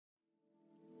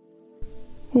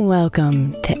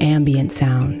Welcome to Ambient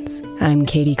Sounds. I'm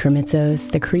Katie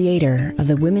Kremitzos, the creator of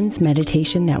the Women's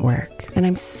Meditation Network, and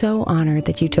I'm so honored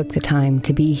that you took the time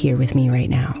to be here with me right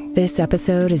now. This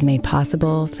episode is made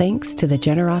possible thanks to the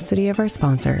generosity of our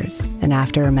sponsors, and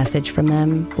after a message from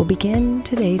them, we'll begin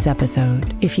today's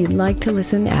episode. If you'd like to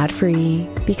listen ad-free,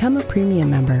 become a premium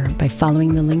member by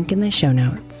following the link in the show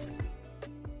notes.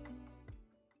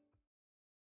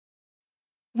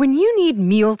 When you need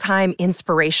mealtime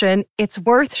inspiration, it's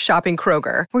worth shopping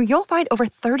Kroger, where you'll find over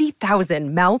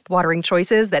 30,000 mouth-watering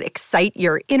choices that excite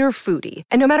your inner foodie.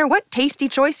 And no matter what tasty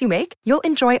choice you make, you'll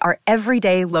enjoy our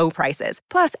everyday low prices,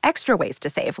 plus extra ways to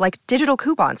save, like digital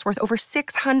coupons worth over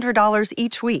 $600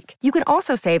 each week. You can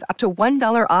also save up to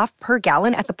 $1 off per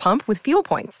gallon at the pump with fuel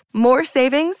points. More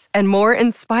savings and more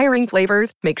inspiring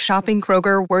flavors make shopping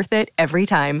Kroger worth it every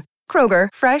time. Kroger,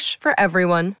 fresh for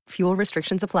everyone. Fuel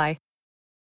restrictions apply.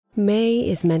 May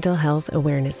is Mental Health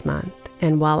Awareness Month,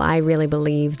 and while I really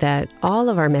believe that all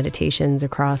of our meditations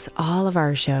across all of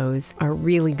our shows are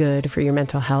really good for your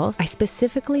mental health, I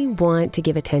specifically want to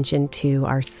give attention to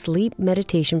our Sleep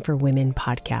Meditation for Women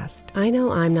podcast. I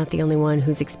know I'm not the only one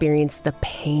who's experienced the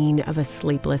pain of a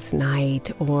sleepless night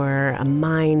or a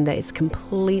mind that is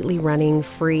completely running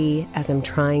free as I'm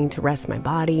trying to rest my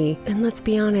body. And let's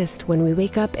be honest, when we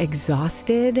wake up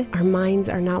exhausted, our minds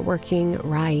are not working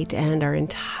right and our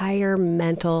entire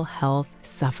mental health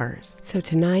suffers. So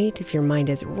tonight, if your mind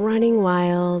is running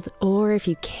wild or if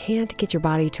you can't get your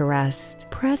body to rest,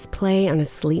 press play on a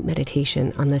sleep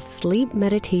meditation on the Sleep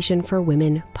Meditation for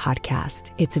Women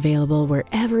podcast. It's available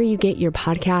wherever you get your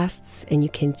podcasts, and you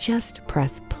can just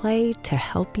press play to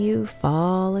help you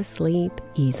fall asleep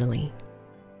easily.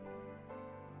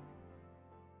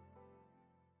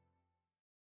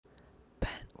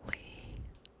 Bentley,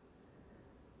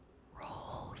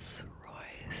 Rolls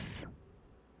Royce,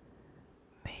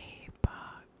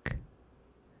 Maybach,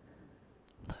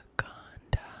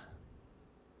 Lagonda,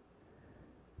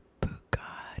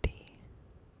 Bugatti,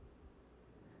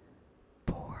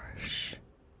 Porsche,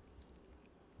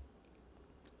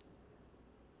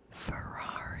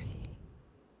 Ferrari,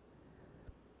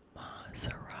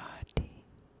 Maserati,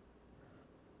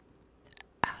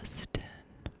 Aston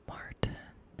Martin,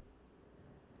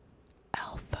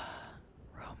 Alfa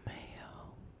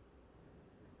Romeo,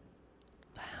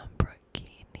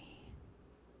 Lamborghini,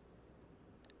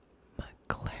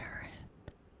 McLaren,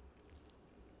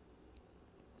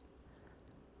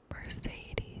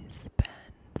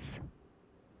 Mercedes-Benz,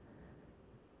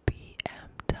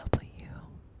 BMW,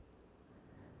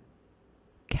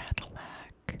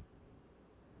 Cadillac,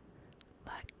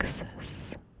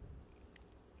 Lexus,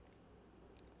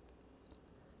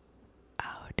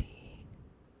 Audi,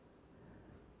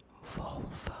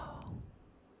 Volvo,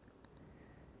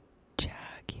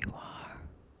 Jaguar,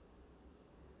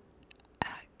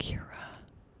 Acura,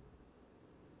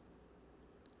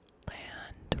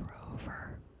 Land Rover,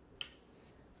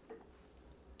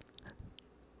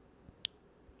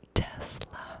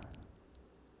 Tesla,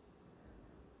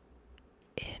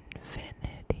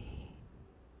 Infiniti,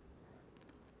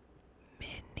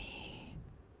 Mini,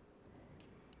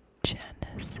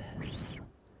 Genesis,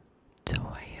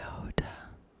 Toyota,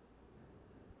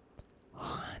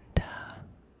 Honda,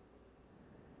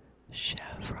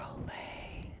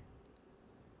 Chevrolet,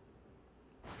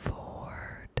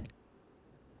 Ford,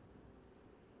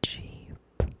 Jeep,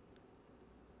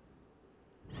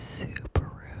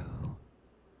 Subaru,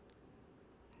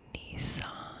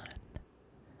 Nissan,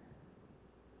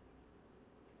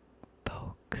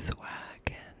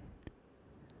 Volkswagen,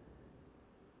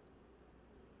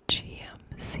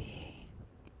 GMC,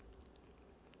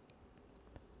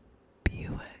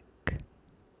 Buick,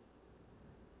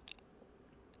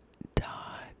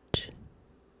 Dodge,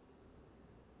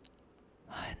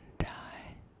 Hyundai,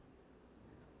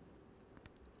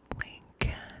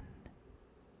 Lincoln,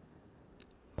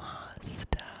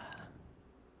 Mazda,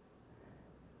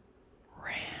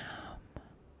 Ram,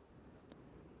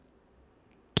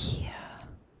 Kia,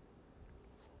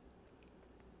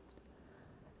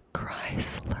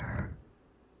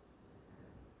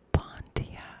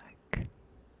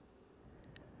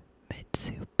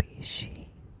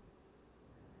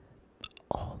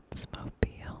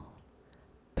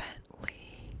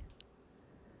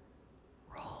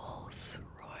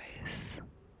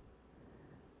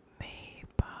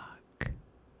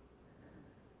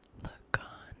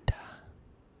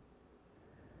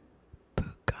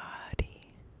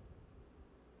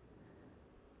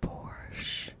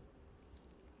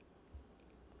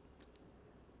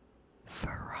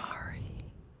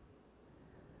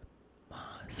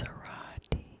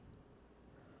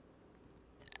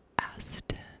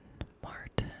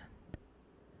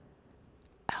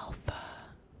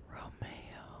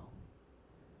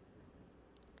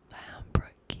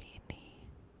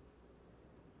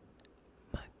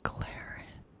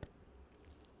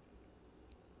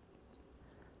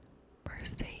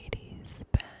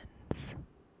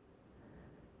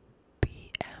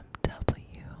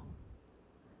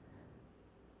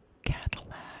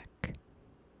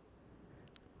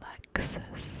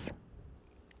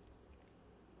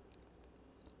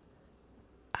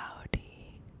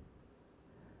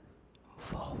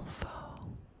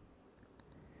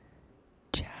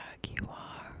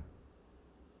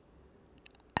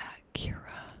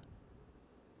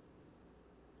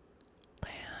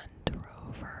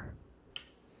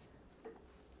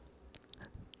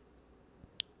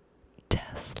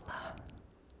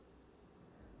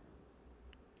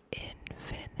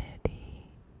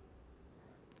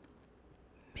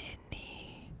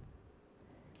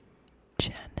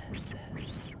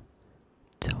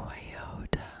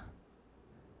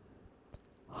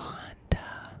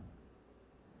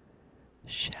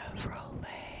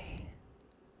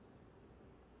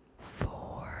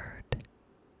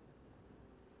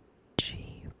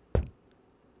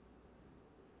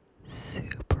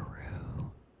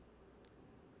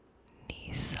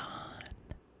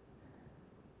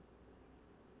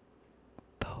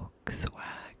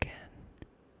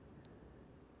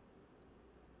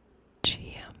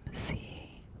 GMC,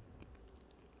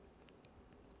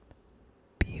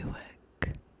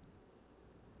 Buick,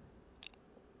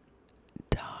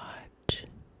 Dodge,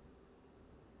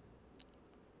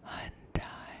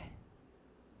 Hyundai,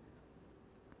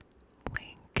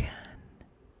 Lincoln,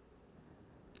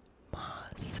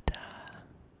 Mazda,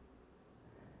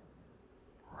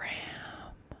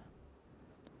 Ram,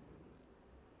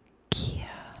 Kia,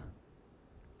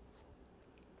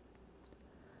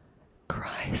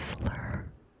 Chrysler,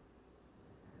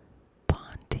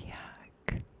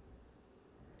 Pontiac,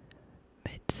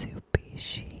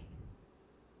 Mitsubishi,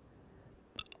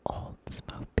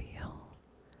 Oldsmobile,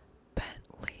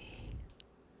 Bentley,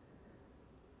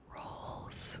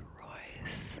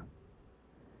 Rolls-Royce,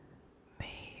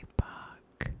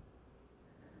 Maybach,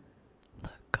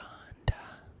 Lagonda,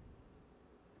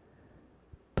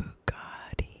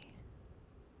 Bugatti,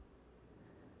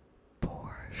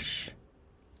 Porsche,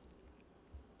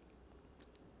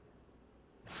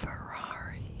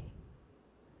 Ferrari,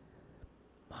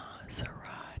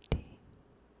 Maserati,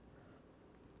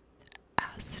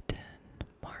 Aston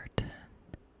Martin,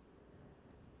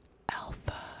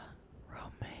 Alfa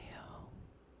Romeo,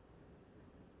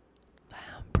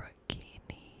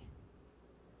 Lamborghini,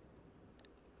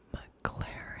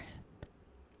 McLaren,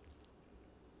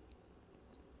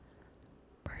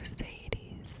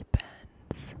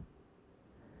 Mercedes-Benz,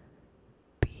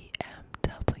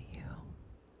 BMW,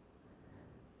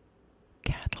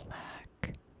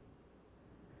 Cadillac,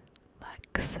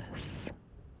 Lexus,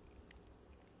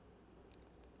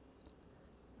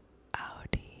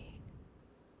 Audi,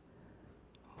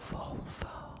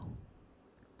 Volvo,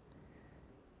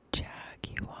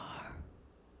 Jaguar,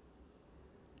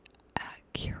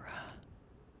 Acura,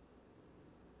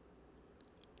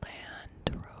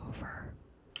 Land Rover,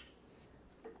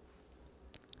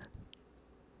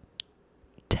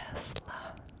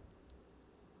 Tesla,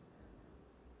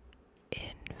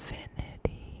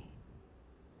 Infiniti,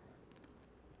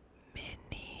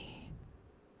 Mini,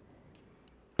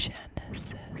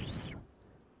 Genesis,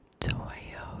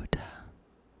 Toyota,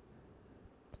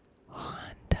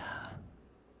 Honda,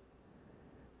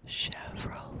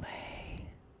 Chevrolet,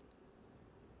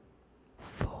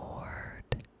 Ford,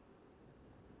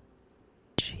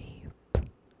 Jeep,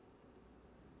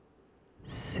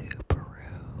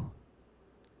 Subaru,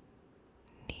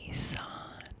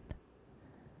 Nissan,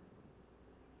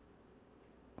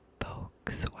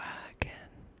 Volkswagen,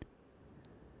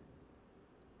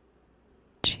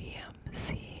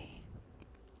 GMC,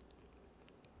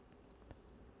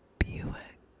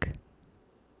 Buick,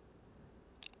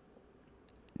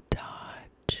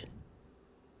 Dodge,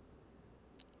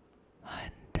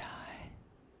 Hyundai,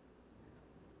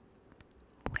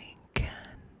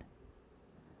 Lincoln,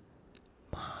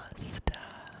 Mazda,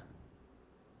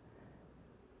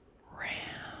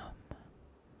 Ram,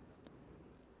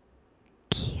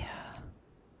 Kia,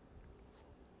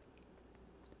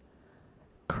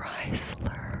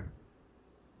 Chrysler,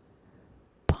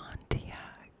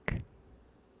 Pontiac,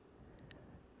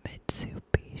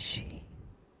 Mitsubishi,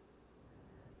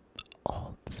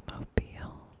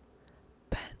 Oldsmobile,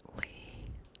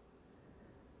 Bentley,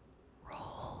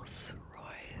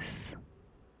 Rolls-Royce,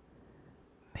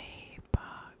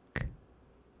 Maybach,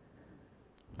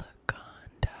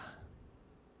 Lagonda,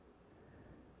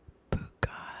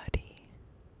 Bugatti,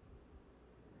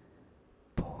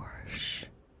 Porsche,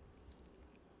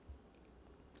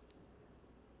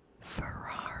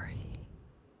 Ferrari,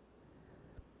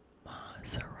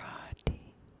 Maserati,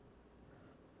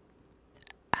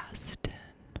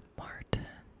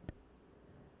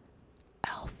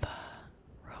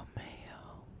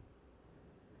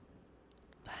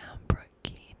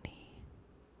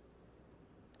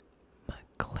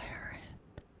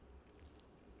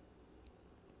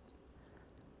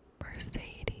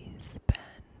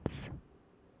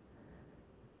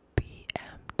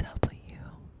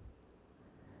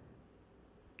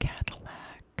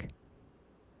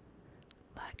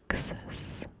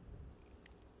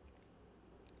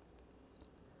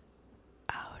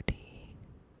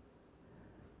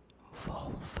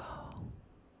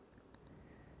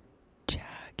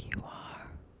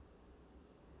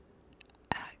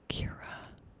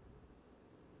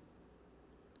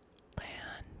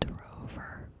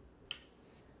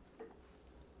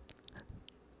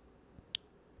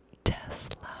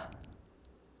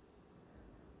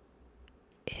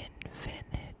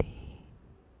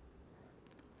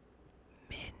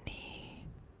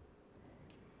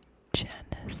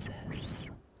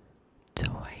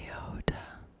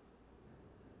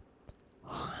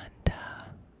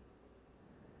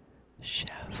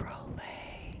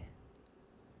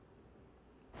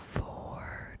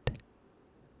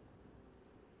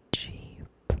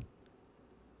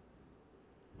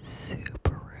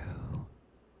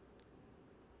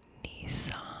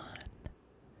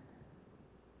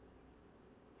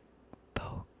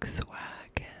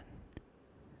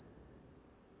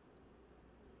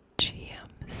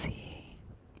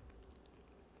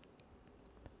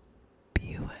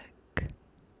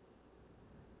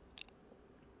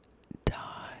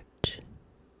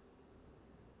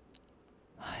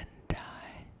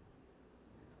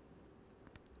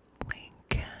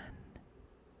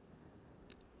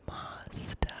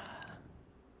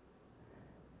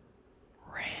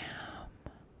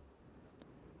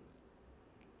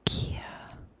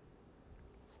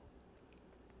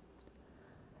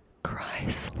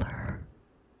 Chrysler,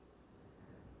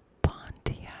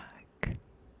 Pontiac,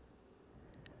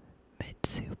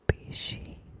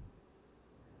 Mitsubishi,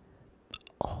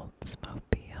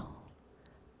 Oldsmobile,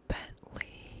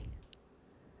 Bentley,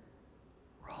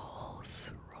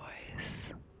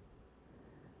 Rolls-Royce,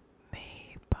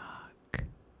 Maybach,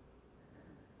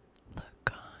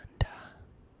 Lagonda,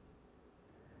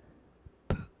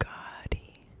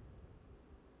 Bugatti,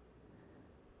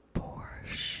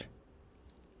 Porsche,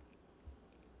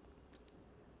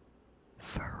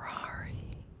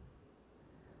 Ferrari,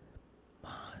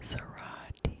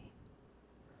 Maserati,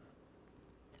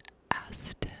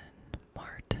 Aston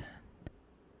Martin,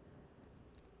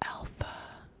 Alfa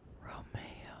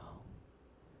Romeo,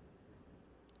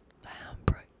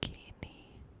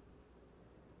 Lamborghini,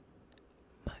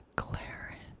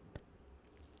 McLaren,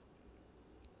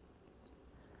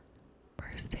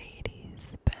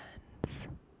 Mercedes-Benz,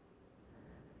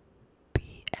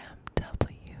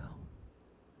 BMW,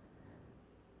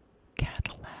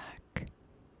 Cadillac,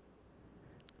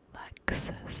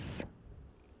 Lexus,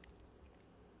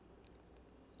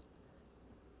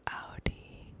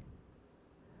 Audi,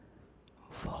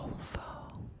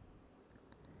 Volvo,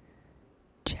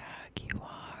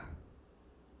 Jaguar,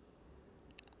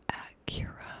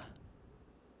 Acura,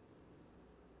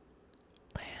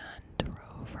 Land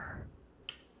Rover,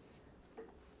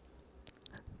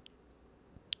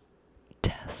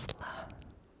 Tesla,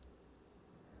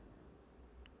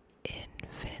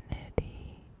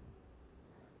 Infiniti,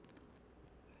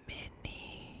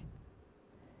 Mini,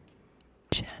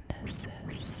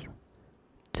 Genesis,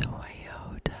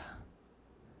 Toyota,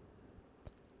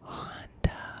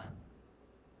 Honda,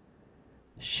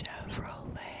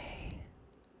 Chevrolet,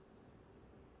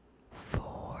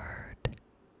 Ford,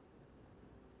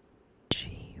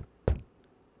 Jeep,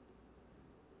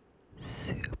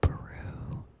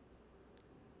 Subaru,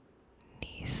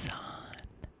 Nissan,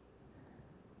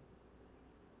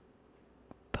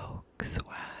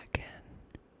 Volkswagen,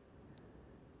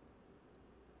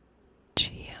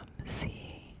 GMC,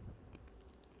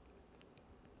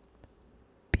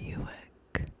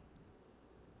 Buick,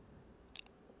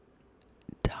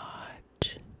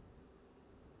 Dodge,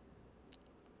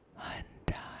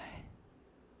 Hyundai,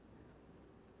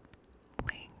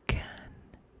 Lincoln,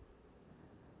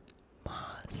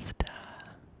 Mazda,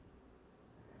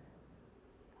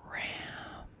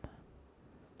 Ram,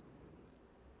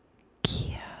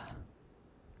 Kia,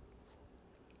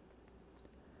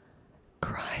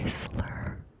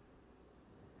 Chrysler,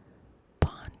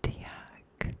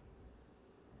 Pontiac,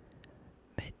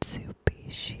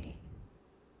 Mitsubishi,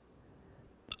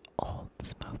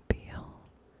 Oldsmobile,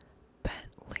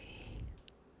 Bentley,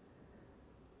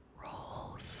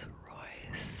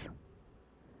 Rolls-Royce,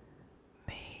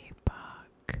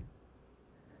 Maybach,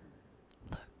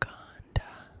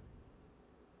 Lagonda,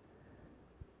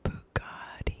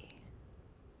 Bugatti,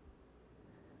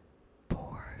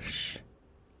 Porsche,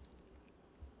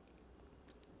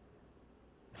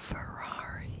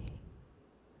 Ferrari,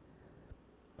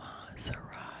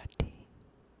 Maserati,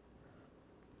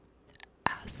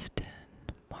 Aston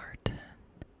Martin,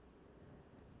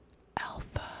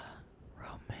 Alfa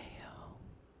Romeo,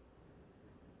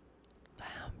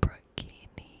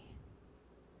 Lamborghini,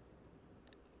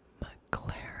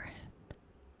 McLaren,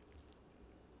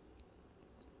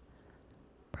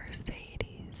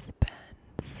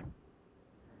 Mercedes-Benz,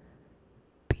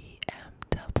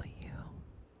 BMW,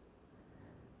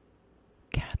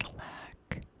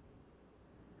 Cadillac,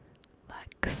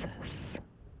 Lexus,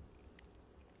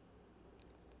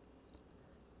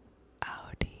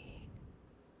 Audi,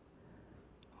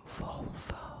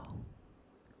 Volvo,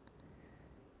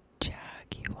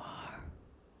 Jaguar,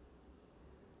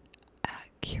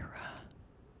 Acura,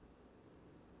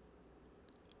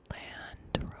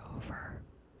 Land Rover,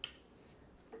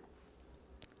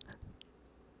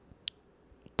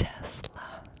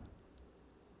 Tesla,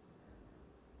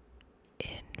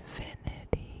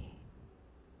 Infiniti,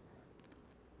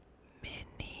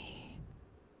 Mini,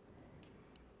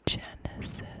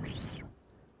 Genesis,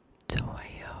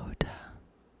 Toyota,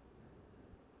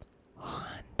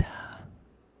 Honda,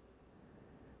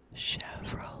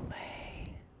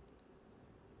 Chevrolet,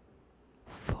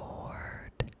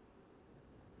 Ford,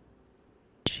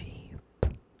 Jeep,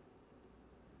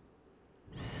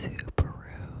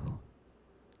 Subaru,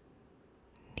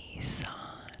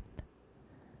 Nissan,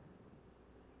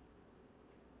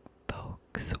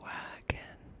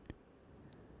 Volkswagen,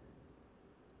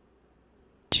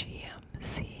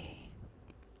 GMC,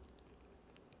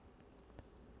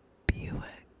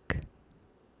 Buick,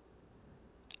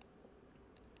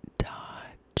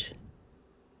 Dodge,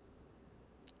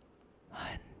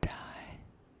 Hyundai,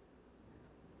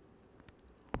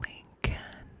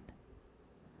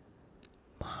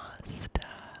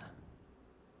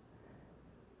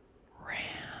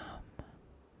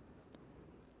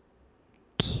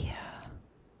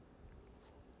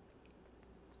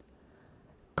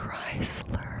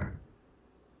 Chrysler,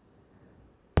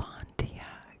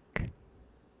 Pontiac,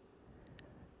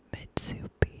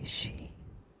 Mitsubishi,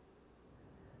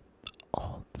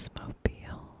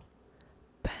 Oldsmobile,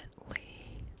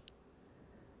 Bentley,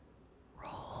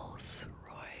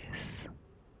 Rolls-Royce,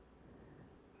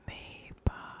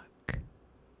 Maybach,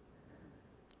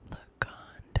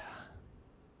 Lagonda,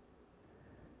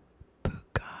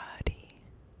 Bugatti,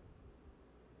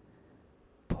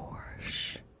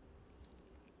 Porsche,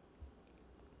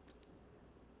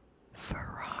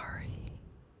 Ferrari,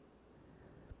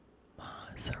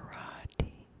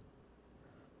 Maserati,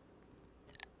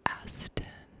 Aston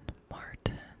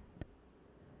Martin,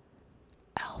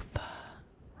 Alfa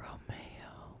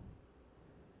Romeo,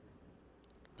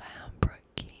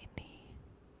 Lamborghini,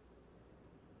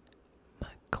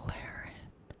 McLaren,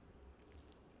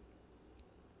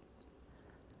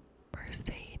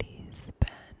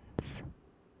 Mercedes-Benz,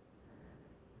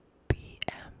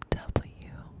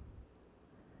 BMW,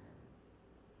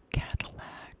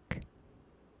 Cadillac,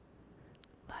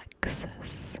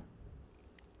 Lexus,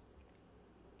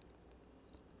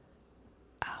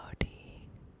 Audi,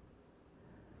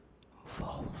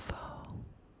 Volvo,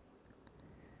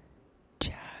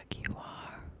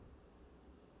 Jaguar,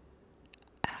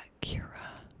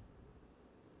 Acura,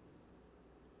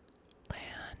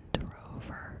 Land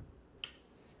Rover,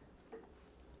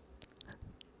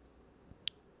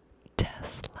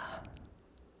 Tesla,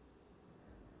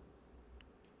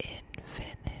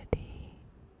 Infiniti,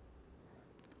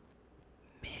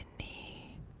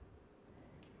 Mini,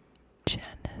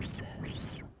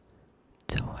 Genesis,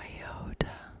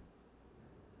 Toyota,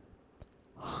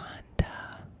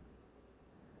 Honda,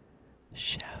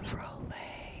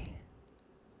 Chevrolet,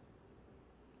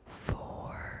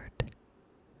 Ford,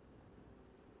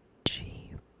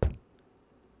 Jeep,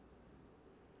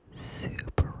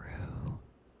 Subaru,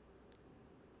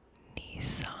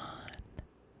 Nissan,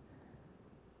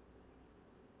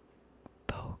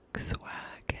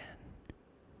 Volkswagen,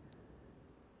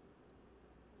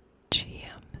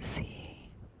 GMC,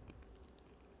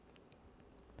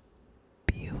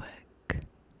 Buick,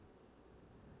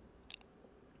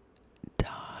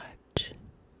 Dodge,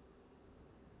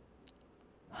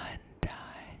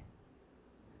 Hyundai,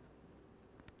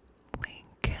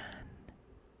 Lincoln,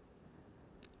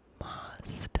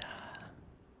 Mazda,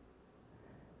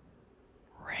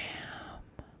 Ram,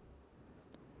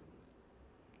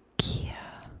 Kia,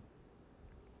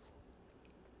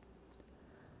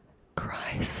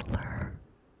 Chrysler,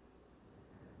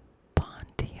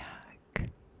 Pontiac,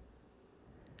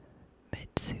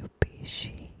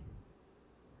 Mitsubishi,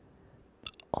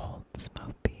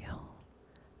 Oldsmobile,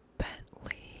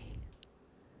 Bentley,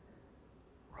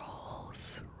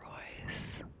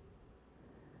 Rolls-Royce,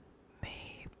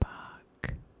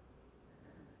 Maybach,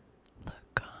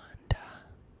 Lagonda,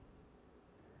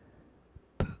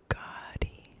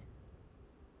 Bugatti,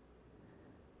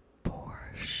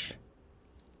 Porsche,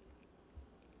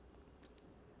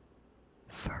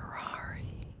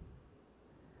 Ferrari,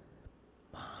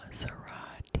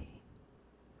 Maserati,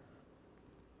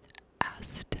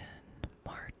 Aston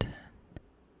Martin,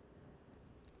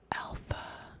 Alfa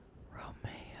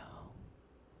Romeo,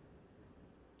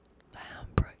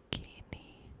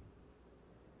 Lamborghini,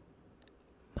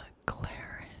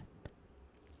 McLaren,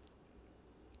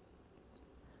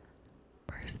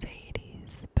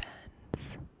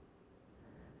 Mercedes-Benz,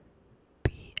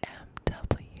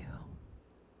 BMW,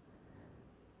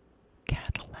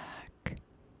 Cadillac,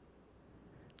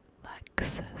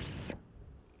 Lexus,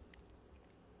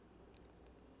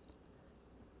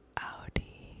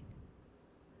 Audi,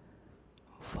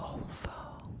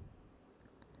 Volvo,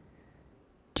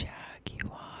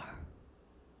 Jaguar,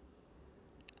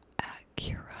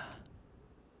 Acura,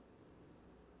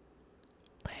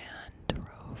 Land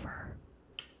Rover,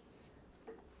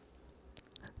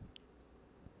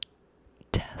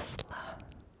 Tesla,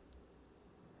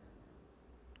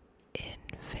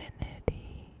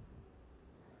 Infiniti,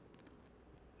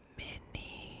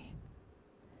 Mini,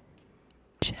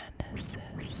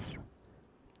 Genesis,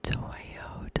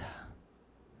 Toyota,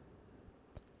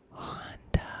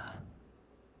 Honda,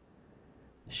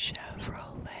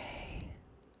 Chevrolet,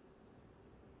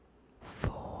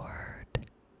 Ford,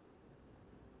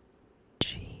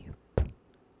 Jeep,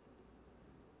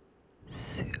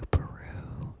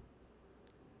 Subaru,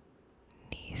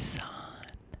 Nissan,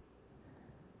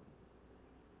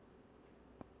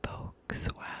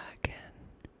 Volkswagen,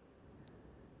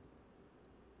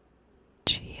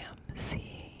 GMC,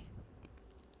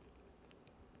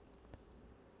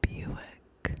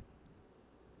 Buick,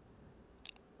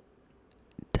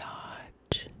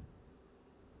 Dodge,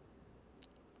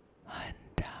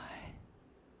 Hyundai,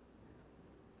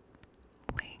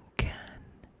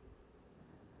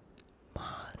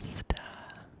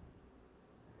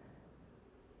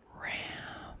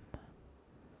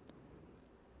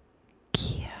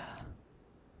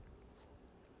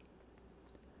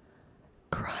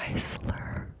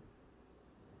 Chrysler,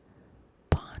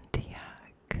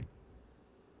 Pontiac,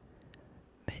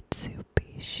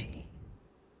 Mitsubishi,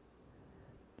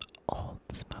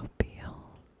 Oldsmobile,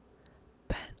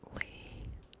 Bentley,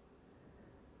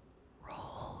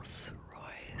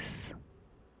 Rolls-Royce,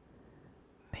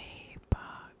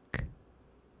 Maybach,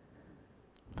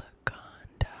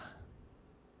 Lagonda,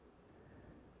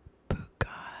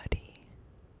 Bugatti,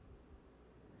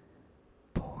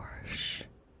 Porsche,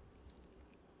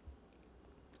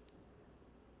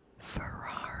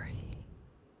 Ferrari,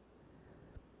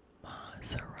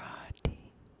 Maserati,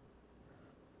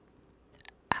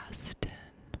 Aston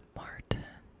Martin,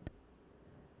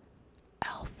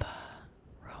 Alfa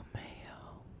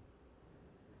Romeo,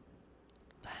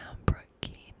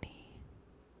 Lamborghini,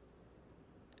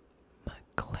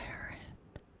 McLaren,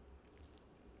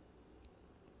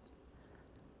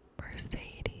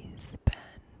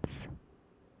 Mercedes-Benz,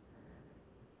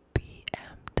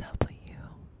 BMW,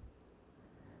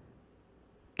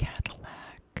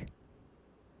 Cadillac,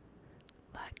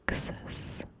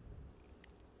 Lexus,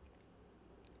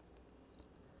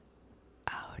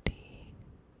 Audi,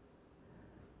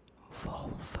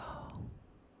 Volvo,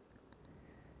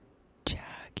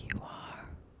 Jaguar,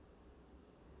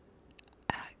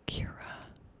 Acura,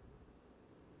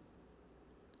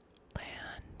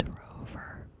 Land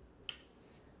Rover,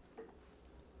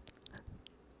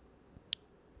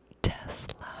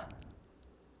 Tesla,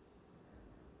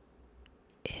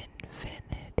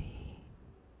 Infiniti,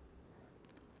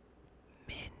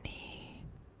 Mini,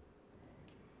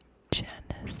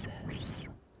 Genesis,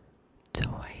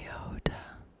 Toyota,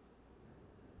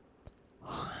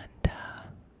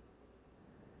 Honda,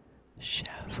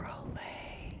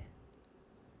 Chevrolet,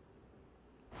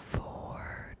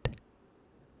 Ford,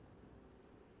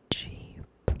 Jeep,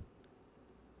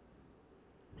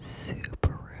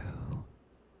 Subaru,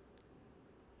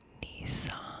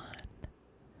 Nissan,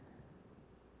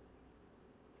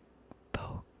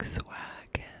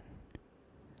 Volkswagen,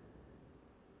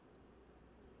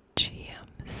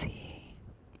 GMC,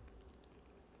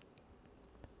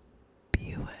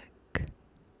 Buick,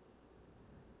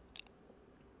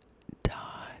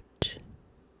 Dodge,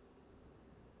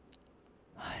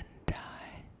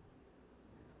 Hyundai,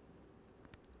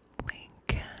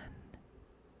 Lincoln,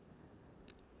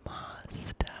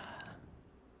 Mazda,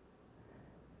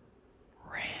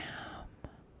 Ram,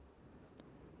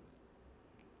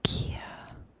 Kia,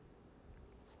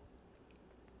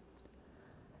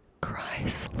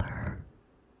 Chrysler,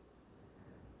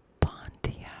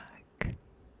 Pontiac,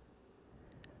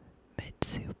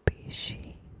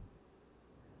 Mitsubishi,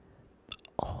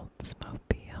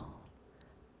 Oldsmobile,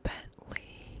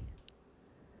 Bentley,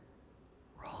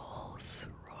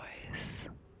 Rolls-Royce,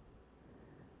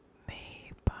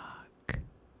 Maybach,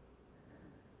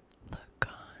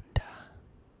 Lagonda,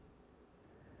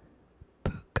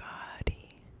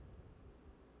 Bugatti,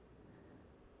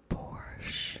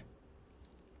 Porsche,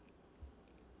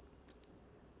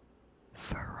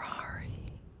 Ferrari,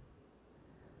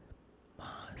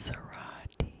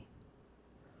 Maserati,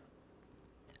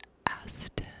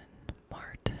 Aston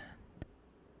Martin,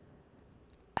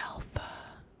 Alfa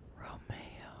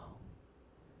Romeo,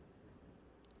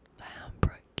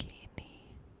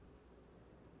 Lamborghini,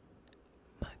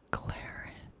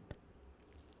 McLaren,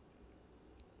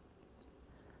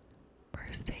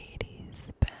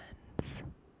 Mercedes-Benz,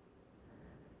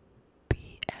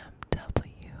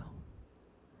 BMW,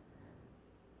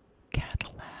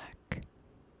 Cadillac,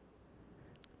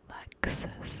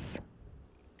 Lexus,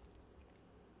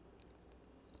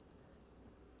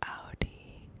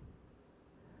 Audi,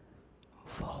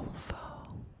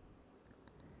 Volvo,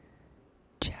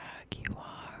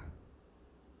 Jaguar,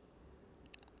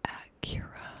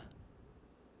 Acura,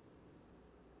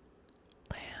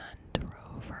 Land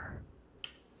Rover,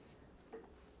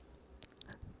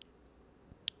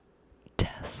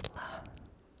 Tesla,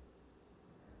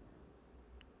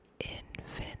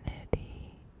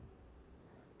 Infiniti,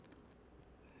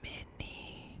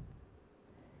 Mini,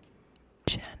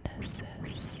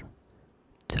 Genesis,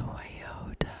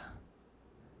 Toyota,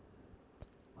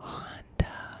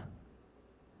 Honda,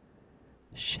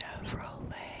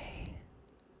 Chevrolet,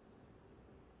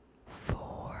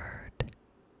 Ford,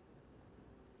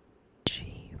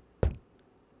 Jeep,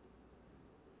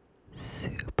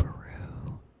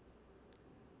 Subaru,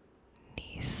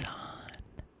 Nissan,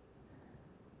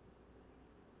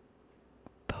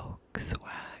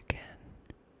 Volkswagen,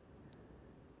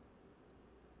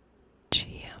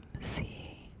 GMC,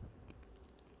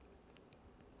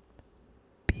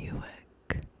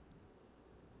 Buick,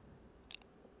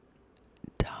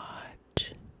 Dodge,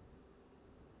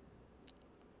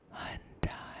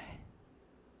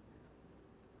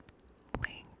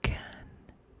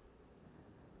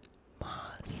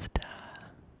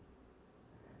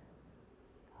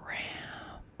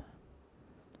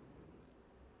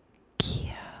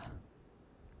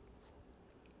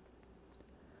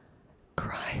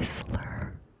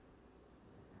 Chrysler,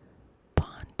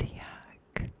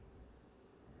 Pontiac,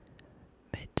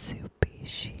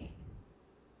 Mitsubishi,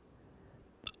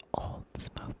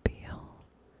 Oldsmobile,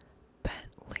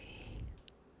 Bentley,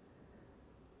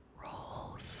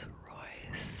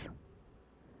 Rolls-Royce,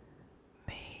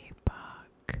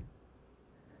 Maybach,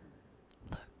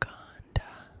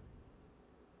 Lagonda,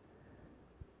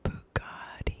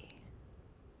 Bugatti,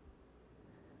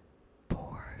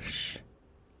 Porsche,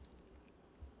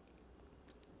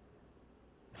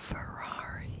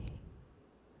 Ferrari,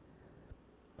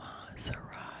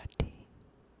 Maserati,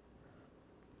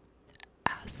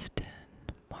 Aston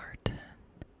Martin,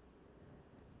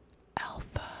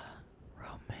 Alfa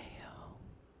Romeo,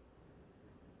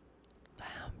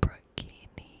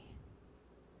 Lamborghini,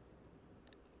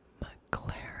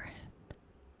 McLaren,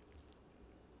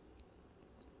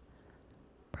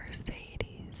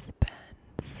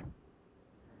 Mercedes-Benz,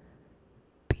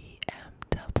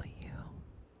 BMW,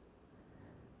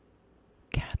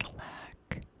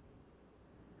 Cadillac,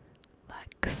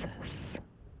 Lexus,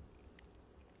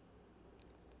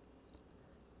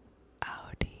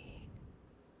 Audi,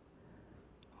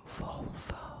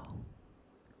 Volvo,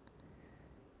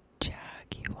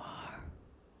 Jaguar,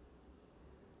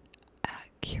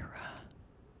 Acura,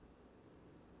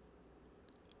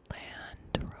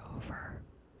 Land Rover,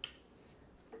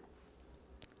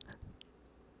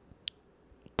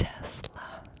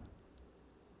 Tesla,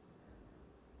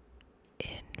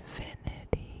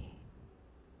 Infiniti,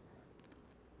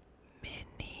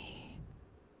 Mini,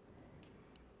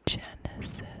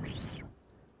 Genesis,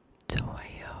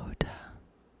 Toyota,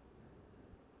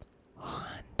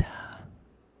 Honda,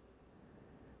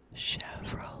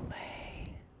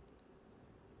 Chevrolet,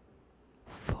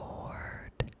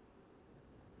 Ford,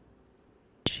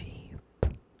 Jeep,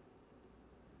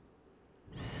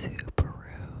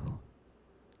 Subaru,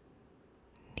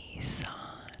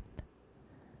 Nissan,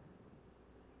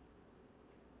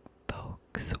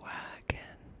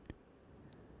 Volkswagen,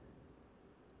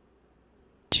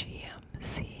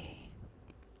 GMC,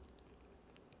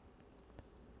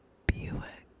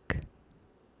 Buick,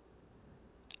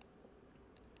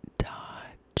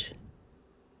 Dodge,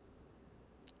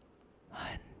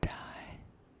 Hyundai,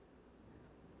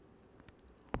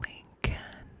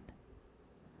 Lincoln,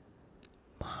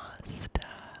 Mazda,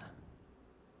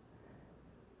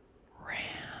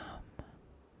 Ram,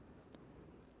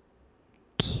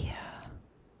 Kia,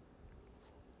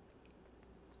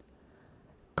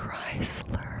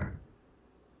 Chrysler,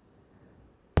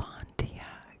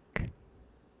 Pontiac,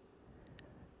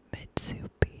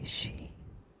 Mitsubishi,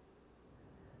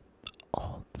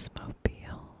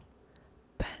 Oldsmobile,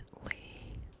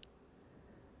 Bentley,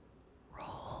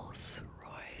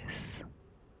 Rolls-Royce,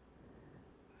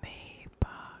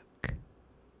 Maybach,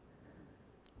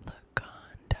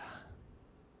 Lagonda,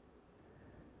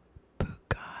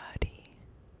 Bugatti,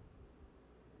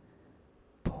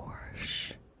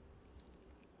 Porsche,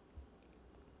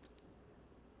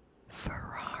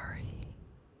 Ferrari,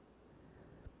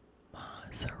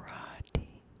 Maserati,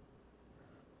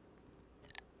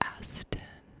 Aston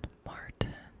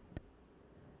Martin,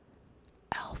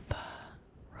 Alfa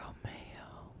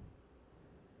Romeo,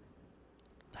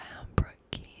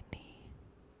 Lamborghini,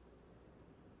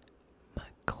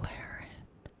 McLaren,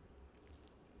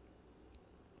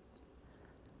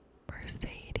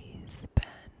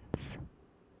 Mercedes-Benz,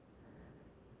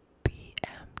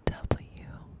 BMW,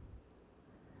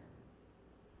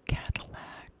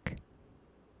 Cadillac,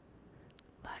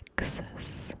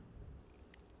 Lexus,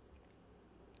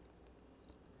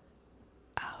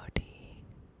 Audi,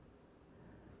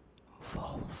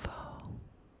 Volvo,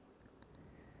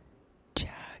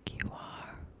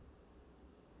 Jaguar,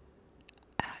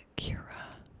 Acura,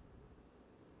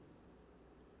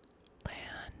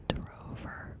 Land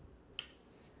Rover,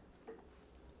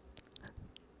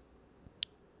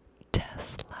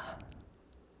 Tesla,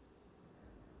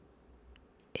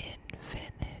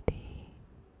 Infiniti,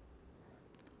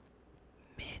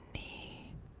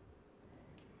 Mini,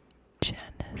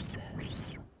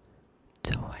 Genesis,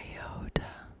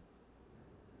 Toyota,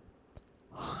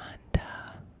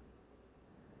 Honda,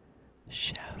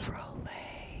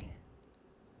 Chevrolet,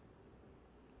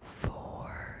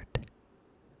 Ford,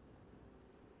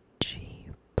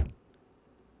 Jeep,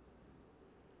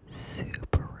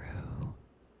 Subaru,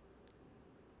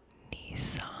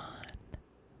 Nissan,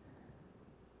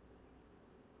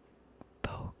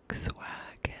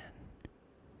 Volkswagen,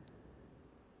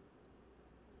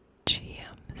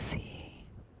 GMC,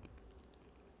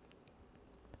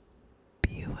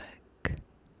 Buick,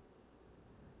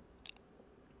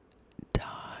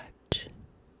 Dodge,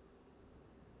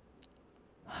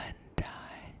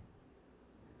 Hyundai,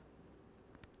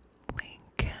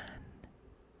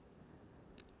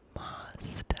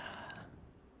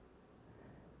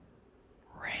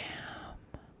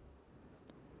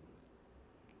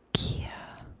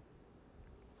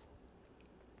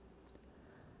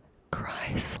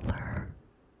 Chrysler,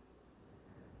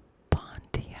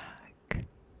 Pontiac,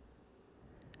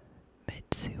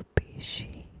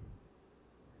 Mitsubishi,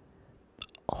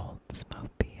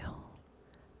 Oldsmobile,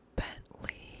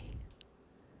 Bentley,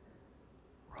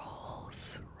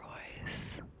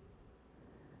 Rolls-Royce,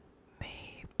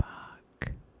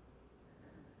 Maybach,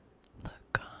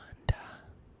 Lagonda,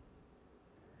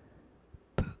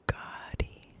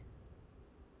 Bugatti,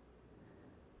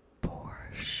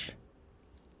 Porsche,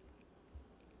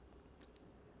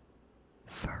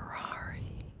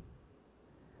 Ferrari,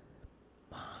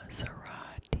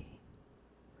 Maserati,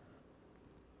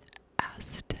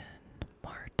 Aston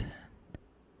Martin,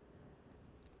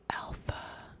 Alfa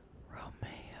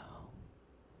Romeo,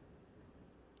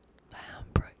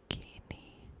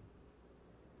 Lamborghini,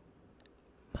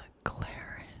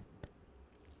 McLaren,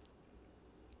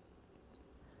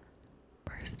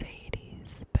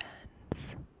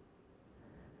 Mercedes-Benz,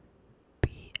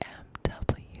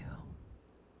 BMW,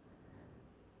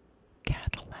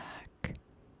 Cadillac,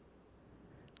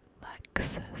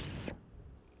 Lexus,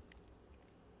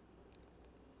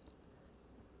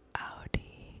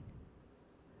 Audi,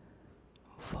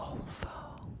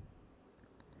 Volvo,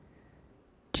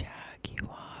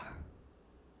 Jaguar,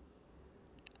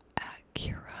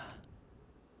 Acura,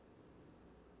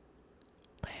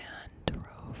 Land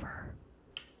Rover,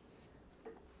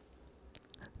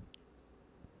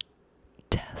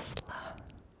 Tesla,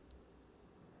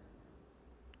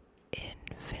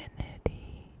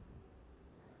 Infiniti,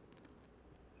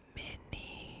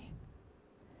 Mini,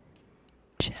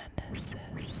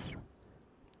 Genesis,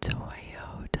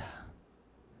 Toyota,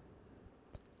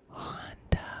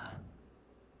 Honda,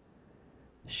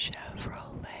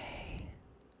 Chevrolet,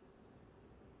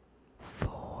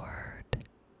 Ford,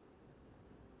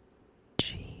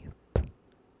 Jeep,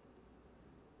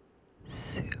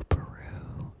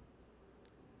 Subaru,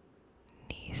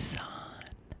 Nissan,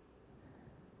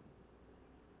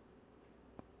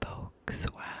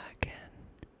 Volkswagen,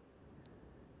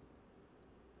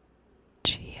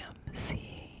 GMC,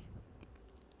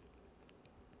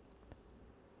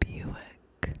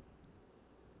 Buick,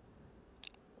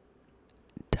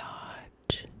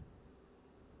 Dodge,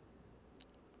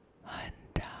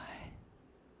 Hyundai,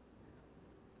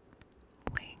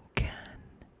 Lincoln,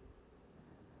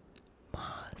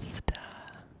 Mazda,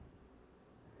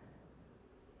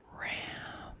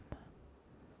 Ram,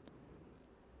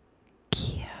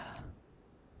 Kia,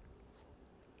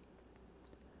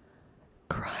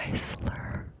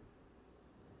 Chrysler,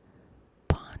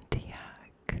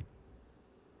 Pontiac,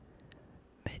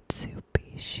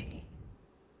 Mitsubishi,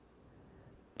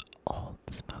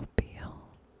 Oldsmobile,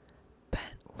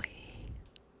 Bentley,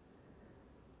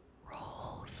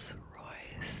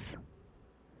 Rolls-Royce,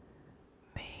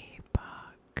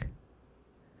 Maybach,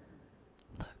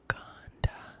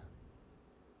 Lagonda,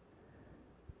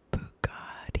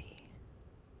 Bugatti,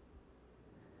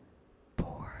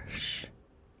 Porsche,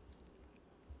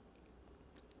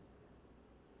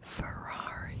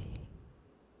 Ferrari,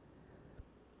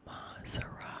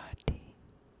 Maserati,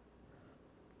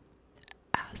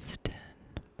 Aston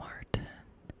Martin,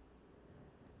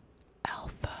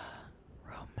 Alfa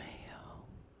Romeo,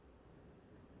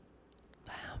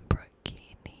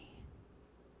 Lamborghini,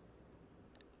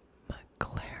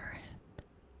 McLaren,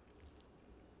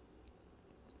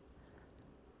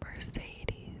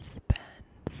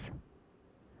 Mercedes-Benz,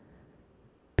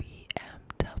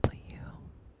 BMW,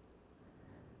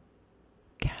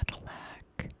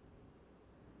 Cadillac,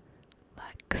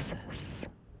 Lexus,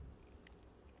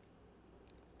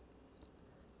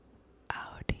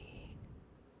 Audi,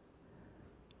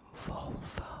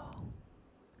 Volvo,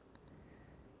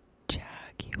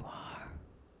 Jaguar,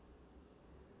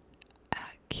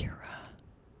 Acura,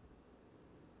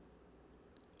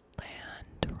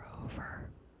 Land Rover,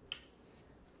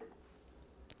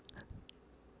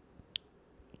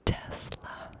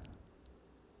 Tesla,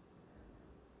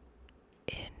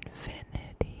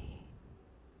 Infiniti,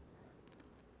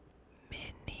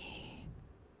 Mini,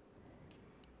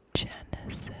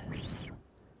 Genesis,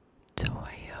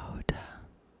 Toyota,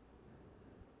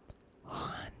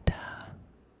 Honda,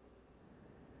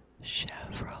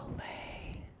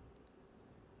 Chevrolet,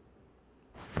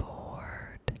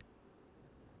 Ford,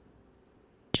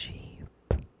 Jeep,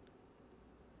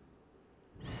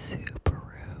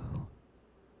 Subaru,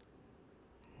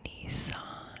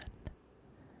 Nissan,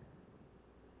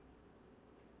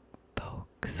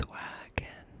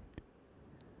 Volkswagen,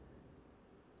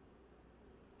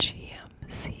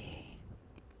 GMC,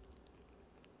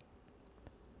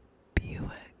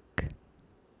 Buick,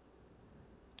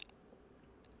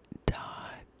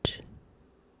 Dodge,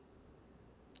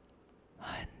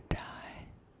 Hyundai,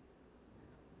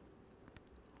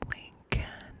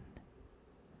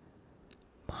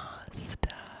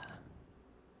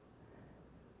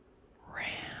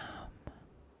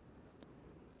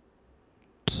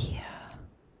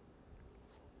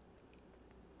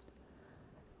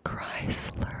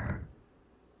 Chrysler,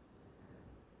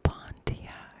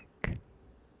 Pontiac,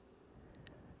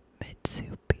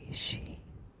 Mitsubishi,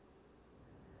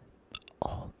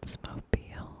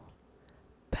 Oldsmobile,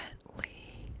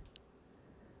 Bentley,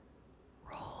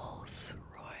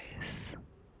 Rolls-Royce,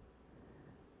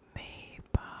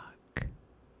 Maybach,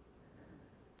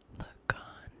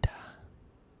 Lagonda,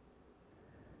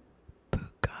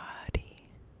 Bugatti,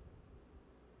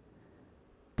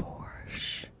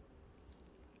 Porsche,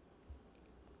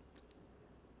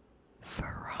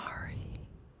 Ferrari,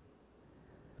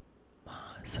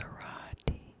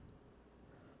 Maserati,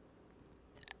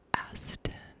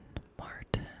 Aston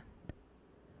Martin,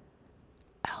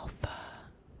 Alfa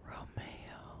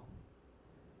Romeo,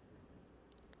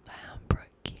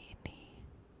 Lamborghini,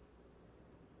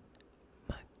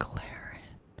 McLaren,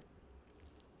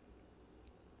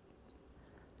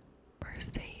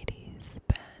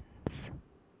 Mercedes-Benz,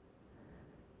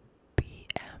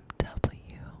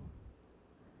 BMW,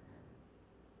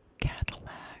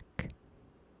 Cadillac,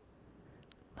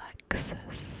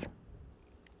 Lexus,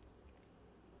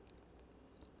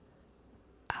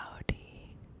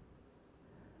 Audi,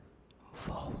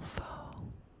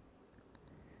 Volvo,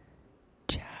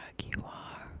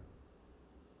 Jaguar,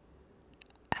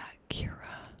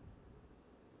 Acura,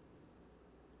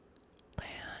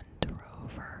 Land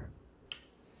Rover,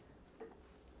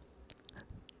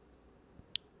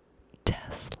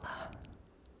 Tesla,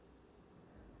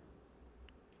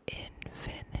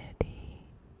 Infiniti,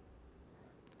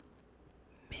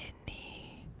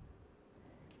 Mini,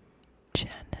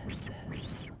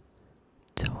 Genesis,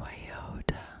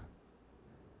 Toyota,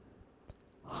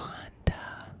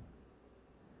 Honda,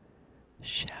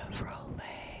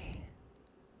 Chevrolet,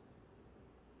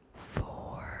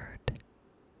 Ford,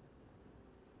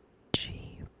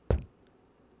 Jeep,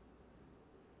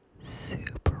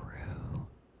 Subaru,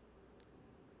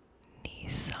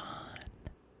 Nissan,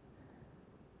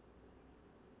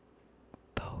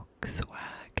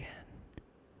 Volkswagen,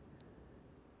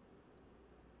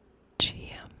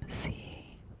 GMC,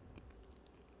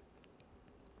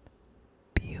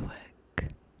 Buick,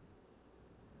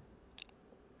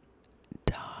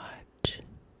 Dodge,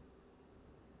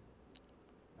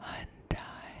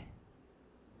 Hyundai,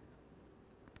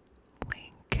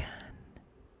 Lincoln,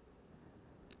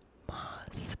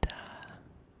 Mazda,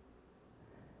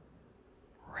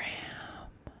 Ram,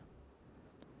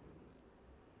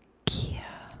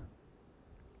 Kia,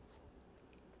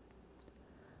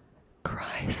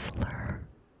 Chrysler,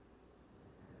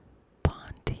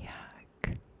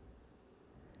 Pontiac,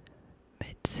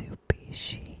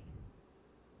 Mitsubishi,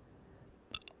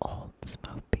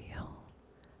 Oldsmobile,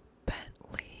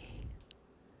 Bentley,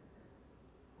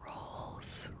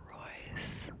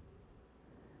 Rolls-Royce,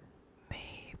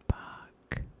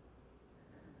 Maybach,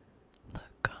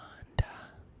 Lagonda,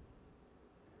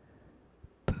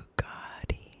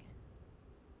 Bugatti,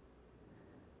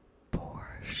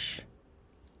 Porsche,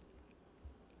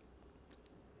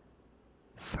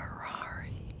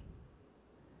 Ferrari,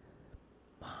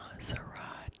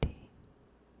 Maserati,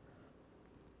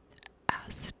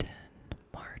 Aston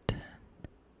Martin,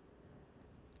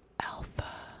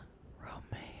 Alfa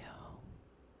Romeo,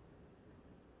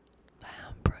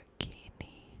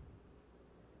 Lamborghini,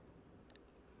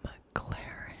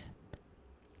 McLaren,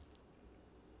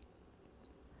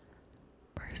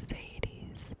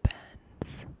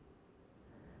 Mercedes-Benz,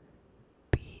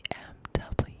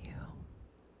 BMW,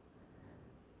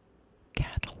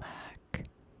 Cadillac,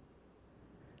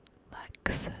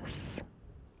 Lexus,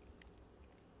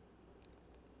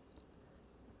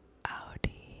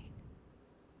 Audi,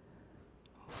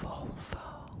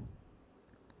 Volvo,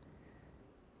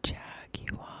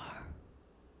 Jaguar,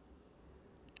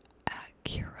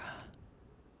 Acura,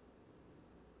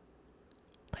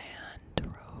 Land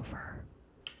Rover,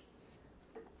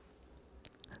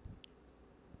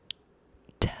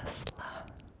 Tesla,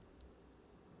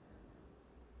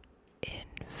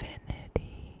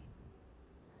 Infiniti,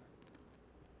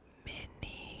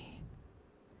 Mini,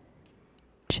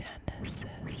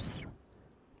 Genesis,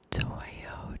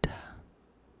 Toyota,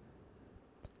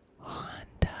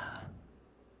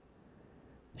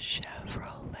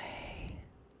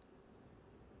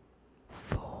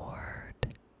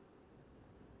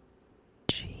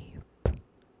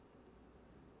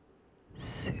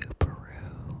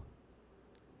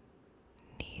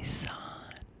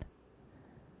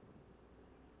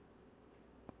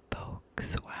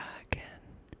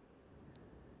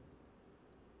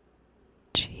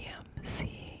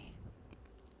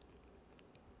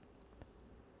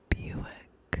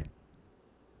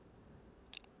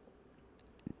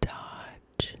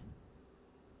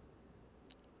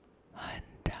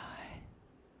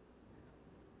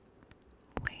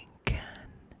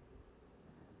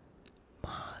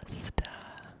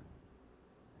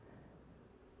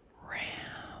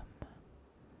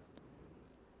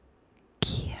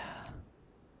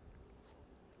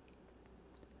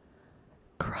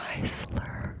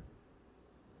 Chrysler,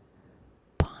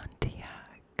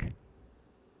 Pontiac,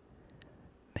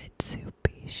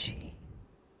 Mitsubishi,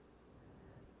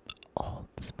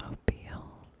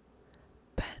 Oldsmobile,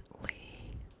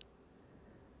 Bentley,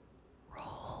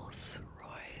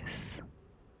 Rolls-Royce,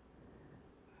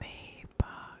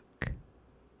 Maybach,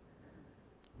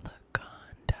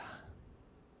 Lagonda,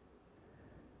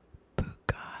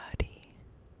 Bugatti,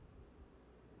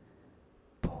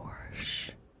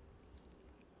 Porsche,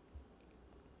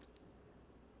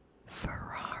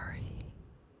 Ferrari,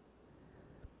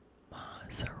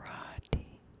 Maserati,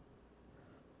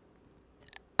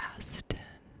 Aston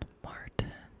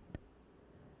Martin,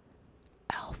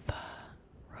 Alfa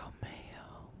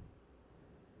Romeo,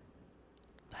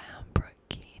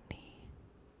 Lamborghini,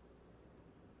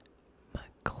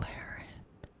 McLaren,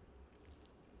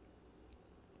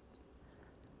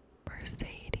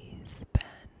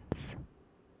 Mercedes-Benz,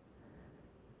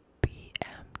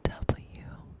 BMW,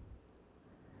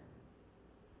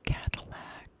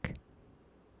 Cadillac,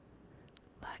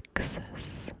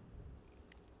 Lexus,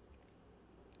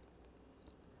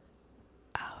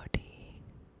 Audi,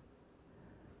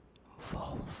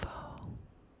 Volvo,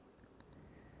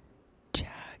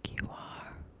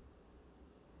 Jaguar,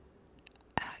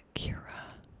 Acura,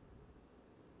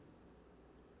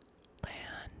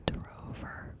 Land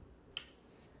Rover,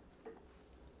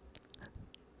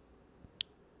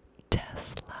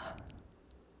 Tesla,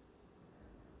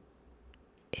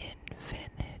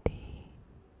 Infiniti,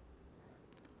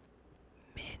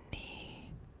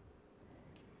 Mini,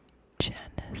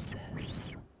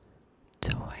 Genesis,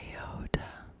 Toyota,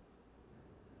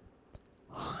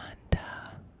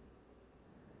 Honda,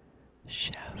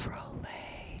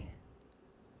 Chevrolet,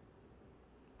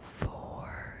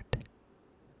 Ford,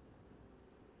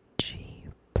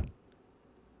 Jeep,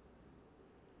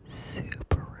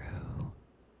 Subaru,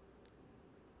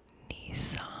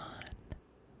 Nissan,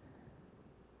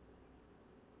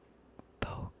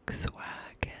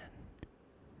 Volkswagen,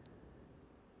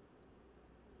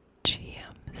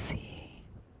 GMC,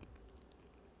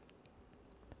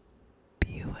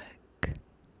 Buick,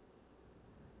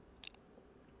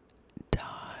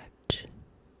 Dodge,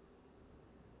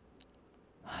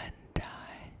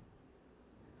 Hyundai,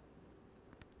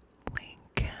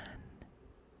 Lincoln,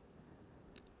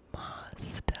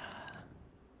 Mazda,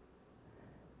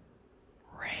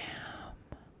 Ram,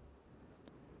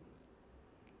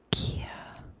 Kia,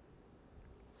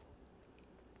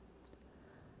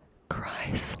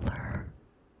 Chrysler,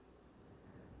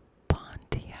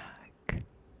 Pontiac,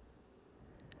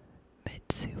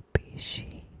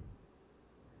 Mitsubishi,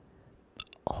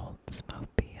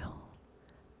 Oldsmobile,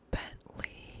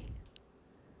 Bentley,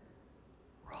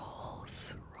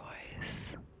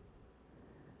 Rolls-Royce,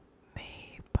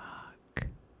 Maybach,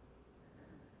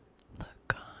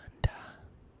 Lagonda,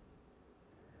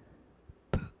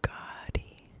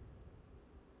 Bugatti,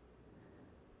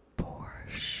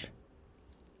 Porsche,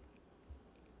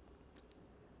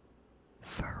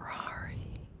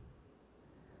 Ferrari,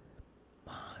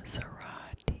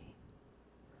 Maserati,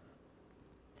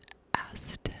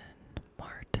 Aston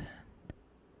Martin,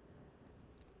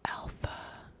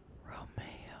 Alfa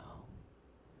Romeo,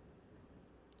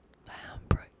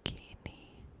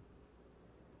 Lamborghini,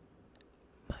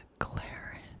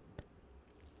 McLaren,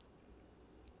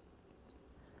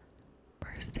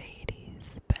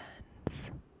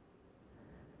 Mercedes-Benz,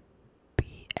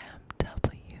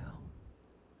 BMW,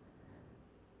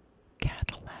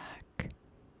 Cadillac,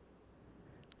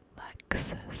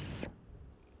 Lexus,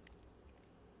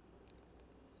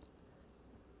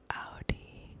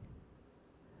 Audi,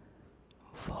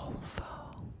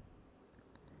 Volvo,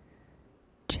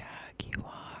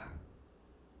 Jaguar,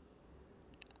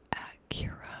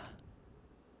 Acura,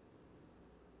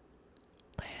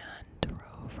 Land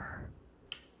Rover,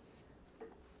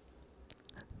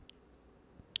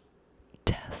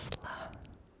 Tesla,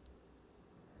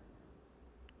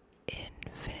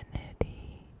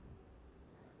 Infiniti,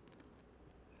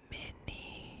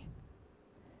 Mini,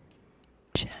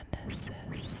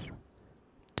 Genesis,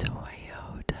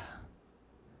 Toyota,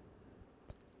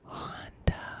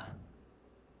 Honda,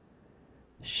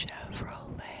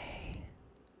 Chevrolet,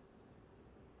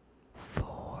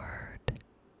 Ford,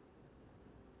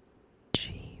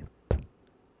 Jeep,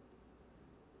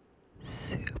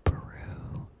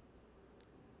 Subaru,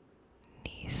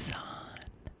 Nissan,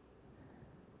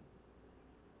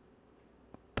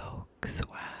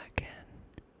 Volkswagen,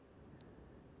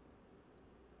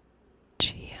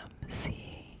 GMC,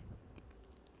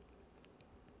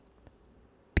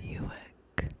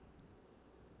 Buick,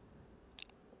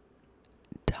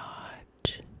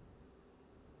 Dodge,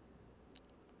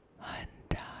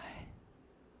 Hyundai,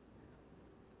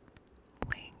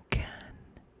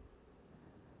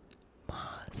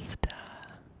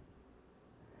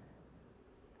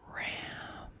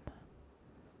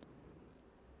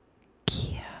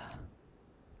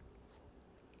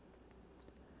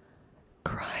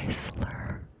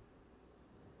 Chrysler,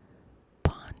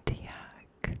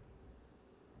 Pontiac,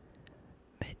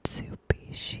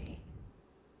 Mitsubishi,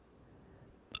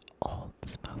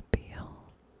 Oldsmobile,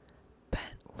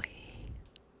 Bentley,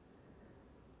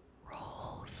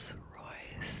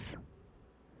 Rolls-Royce,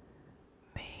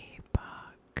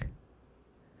 Maybach,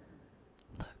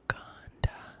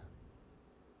 Lagonda,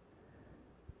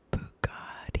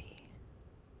 Bugatti,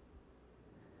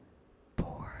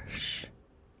 Porsche,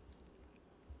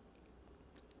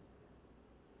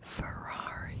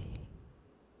 Ferrari,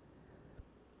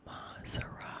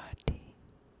 Maserati,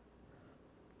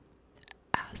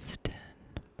 Aston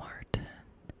Martin,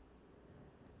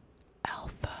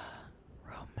 Alfa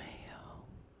Romeo,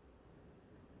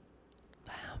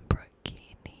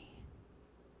 Lamborghini,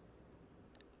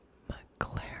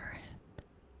 McLaren,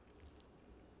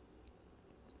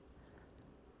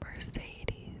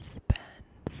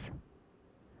 Mercedes-Benz,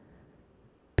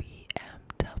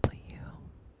 BMW,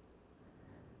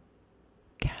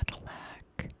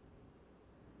 Cadillac,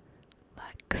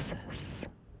 Lexus,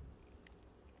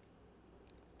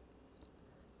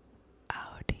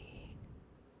 Audi,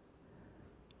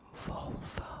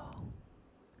 Volvo,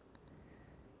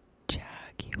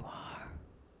 Jaguar,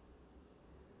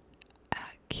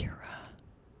 Acura,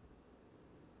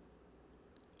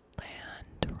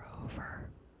 Land Rover,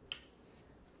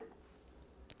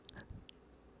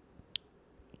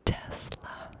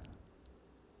 Tesla,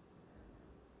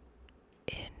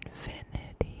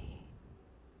 Infiniti,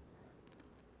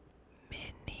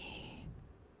 Mini,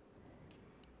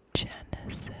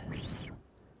 Genesis,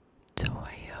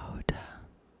 Toyota,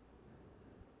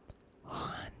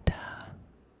 Honda,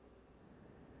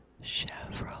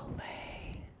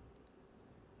 Chevrolet,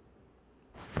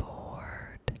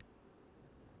 Ford,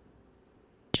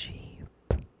 Jeep,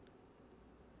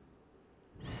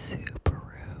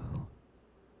 Subaru,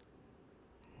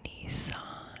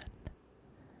 Nissan,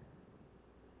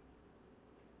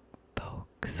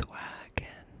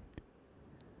 Volkswagen,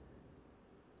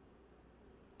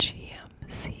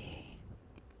 GMC,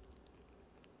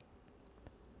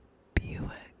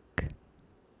 Buick,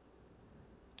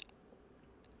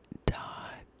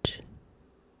 Dodge,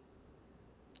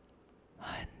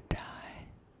 Hyundai,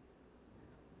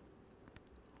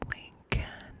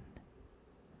 Lincoln,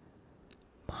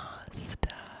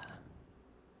 Mazda,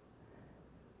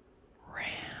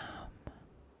 Ram,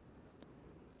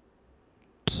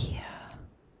 Kia,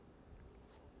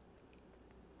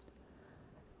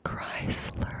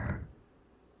 Chrysler,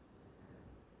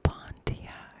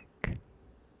 Pontiac,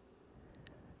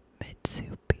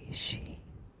 Mitsubishi,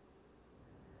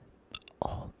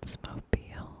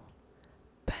 Oldsmobile,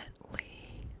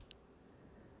 Bentley,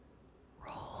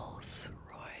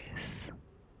 Rolls-Royce,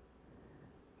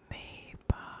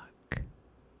 Maybach,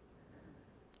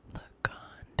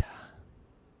 Lagonda,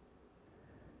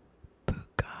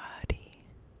 Bugatti,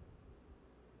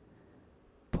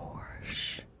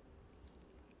 Porsche,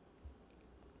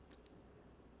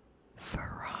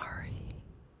 Ferrari,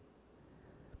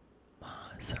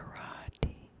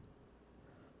 Maserati,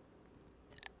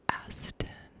 Aston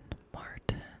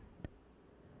Martin,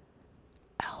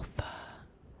 Alfa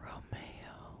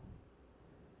Romeo,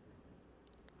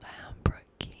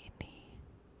 Lamborghini,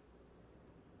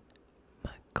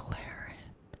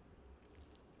 McLaren,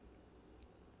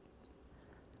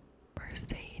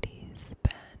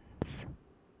 Mercedes-Benz,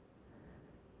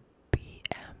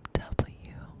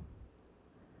 BMW,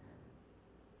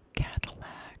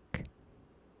 Cadillac,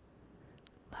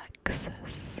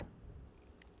 Lexus,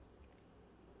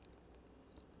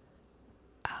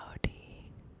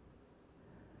 Audi,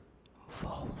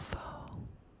 Volvo,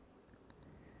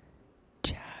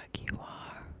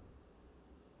 Jaguar,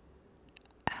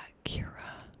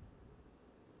 Acura,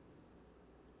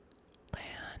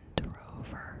 Land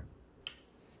Rover,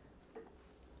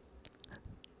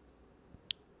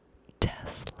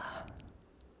 Tesla,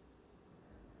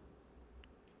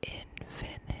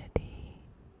 Infiniti,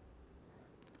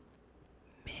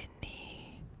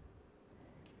 Mini,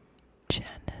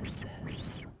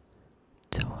 Genesis,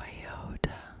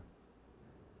 Toyota,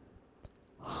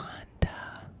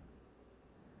 Honda,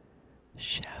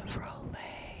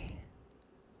 Chevrolet,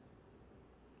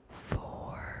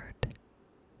 Ford,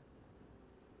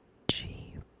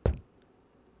 Jeep,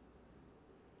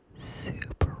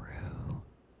 Subaru,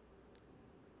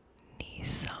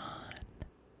 Nissan,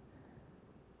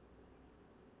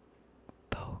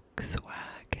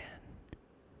 Volkswagen,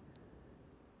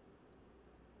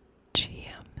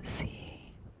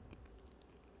 GMC,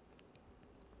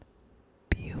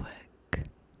 Buick,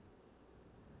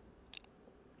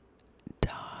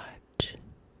 Dodge,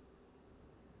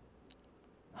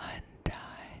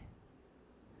 Hyundai,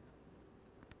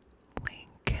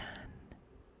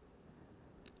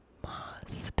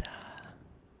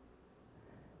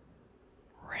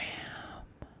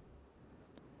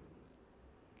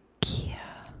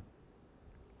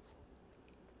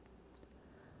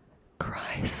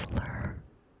 Chrysler,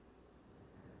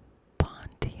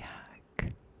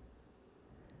 Pontiac,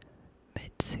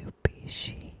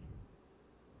 Mitsubishi,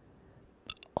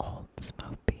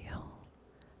 Oldsmobile,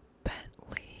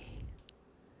 Bentley,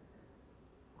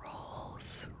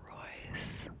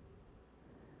 Rolls-Royce,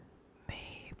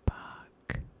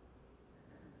 Maybach,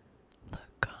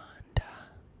 Lagonda,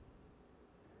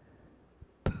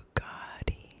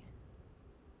 Bugatti,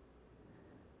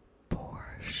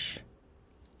 Porsche,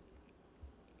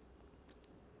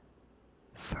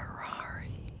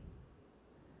 Ferrari,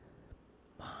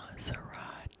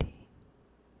 Maserati,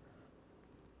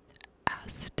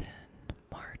 Aston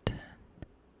Martin,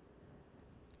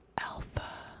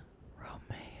 Alfa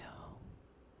Romeo,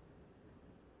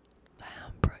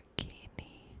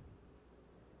 Lamborghini,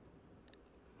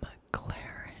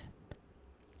 McLaren,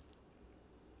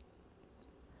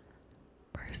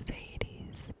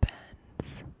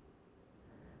 Mercedes-Benz,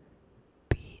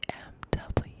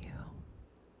 BMW,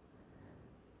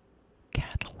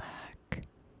 Cadillac,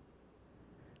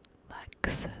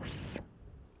 Lexus,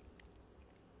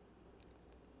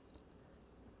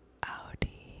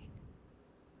 Audi,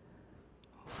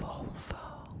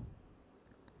 Volvo,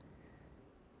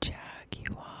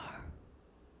 Jaguar,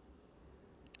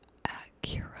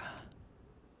 Acura,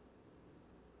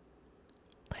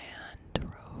 Land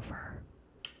Rover,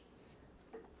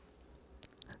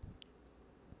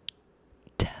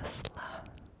 Tesla,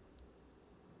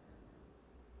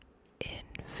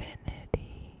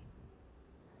 Infiniti,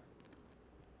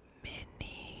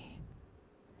 Mini,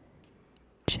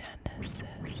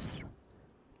 Genesis,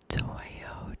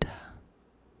 Toyota,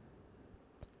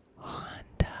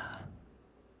 Honda,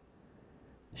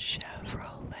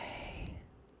 Chevrolet,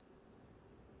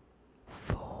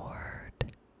 Ford,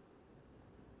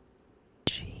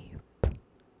 Jeep,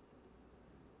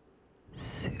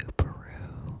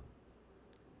 Subaru,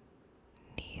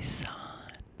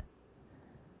 Nissan,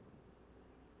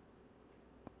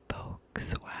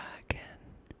 Volkswagen,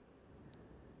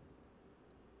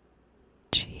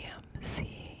 GMC,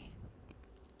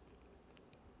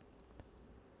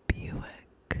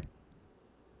 Buick,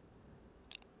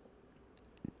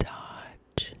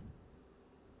 Dodge,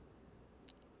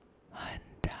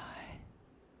 Hyundai,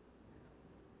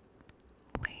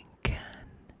 Lincoln,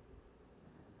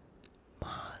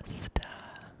 Mazda,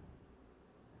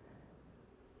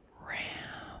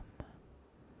 Ram,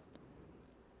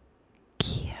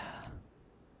 Kia,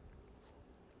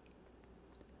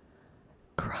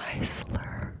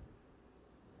 Chrysler,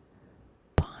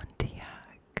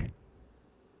 Pontiac,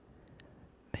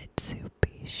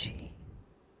 Mitsubishi,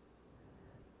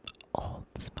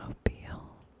 Oldsmobile,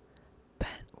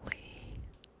 Bentley,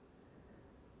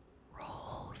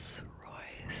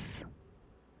 Rolls-Royce,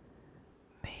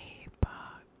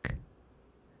 Maybach,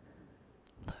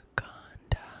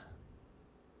 Lagonda,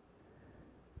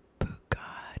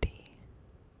 Bugatti,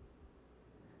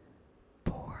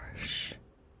 Porsche,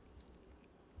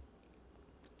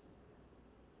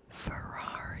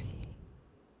 Ferrari,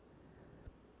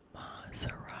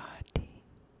 Maserati,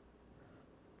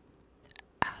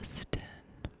 Aston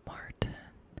Martin,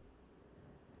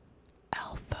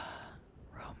 Alfa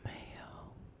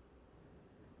Romeo,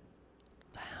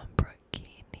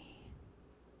 Lamborghini,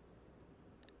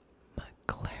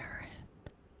 McLaren,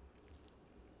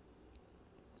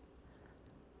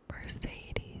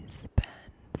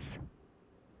 Mercedes-Benz,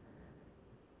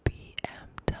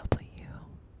 BMW,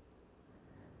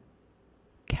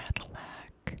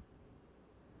 Cadillac,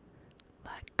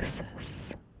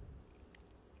 Lexus,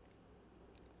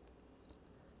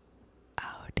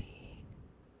 Audi,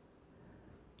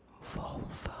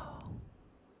 Volvo,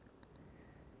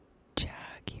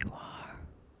 Jaguar,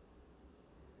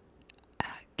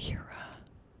 Acura,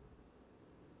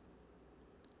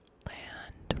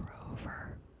 Land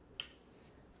Rover,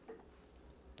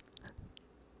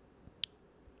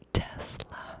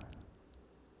 Tesla,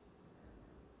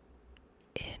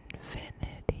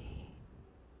 Infiniti,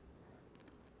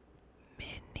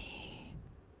 Mini,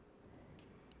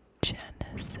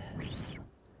 Genesis,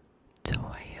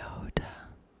 Toyota,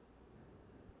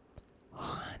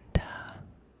 Honda,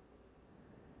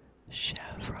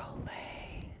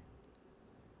 Chevrolet,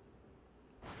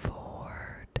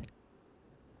 Ford,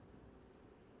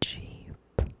 Jeep,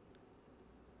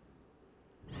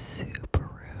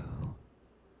 Subaru,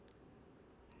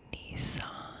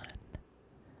 Nissan,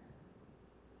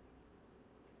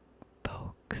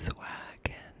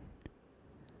 Volkswagen,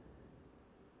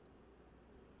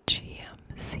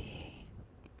 GMC,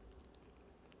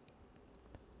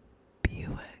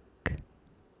 Buick,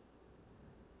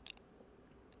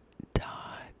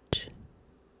 Dodge,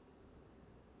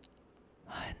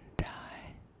 Hyundai,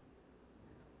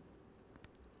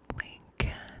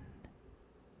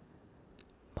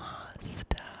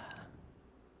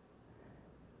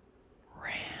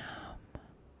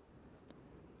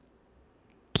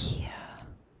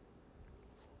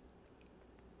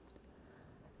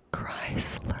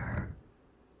 Chrysler,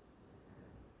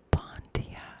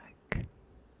 Pontiac,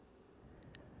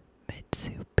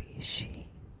 Mitsubishi,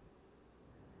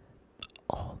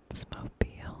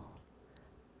 Oldsmobile,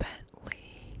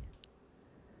 Bentley,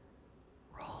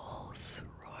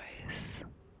 Rolls-Royce,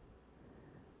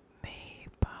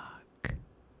 Maybach,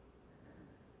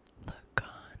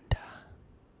 Lagonda,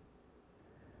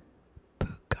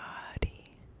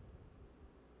 Bugatti,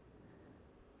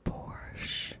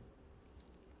 Porsche,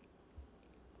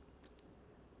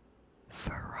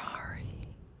 Ferrari,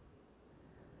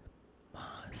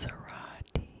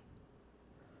 Maserati,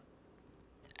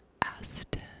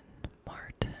 Aston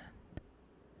Martin,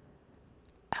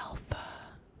 Alfa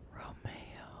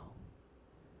Romeo,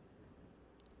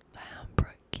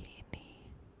 Lamborghini,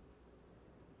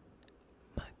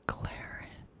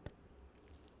 McLaren,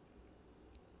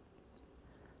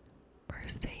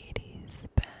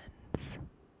 Mercedes-Benz,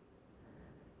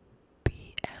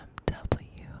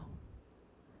 BMW,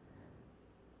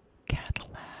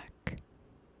 Cadillac,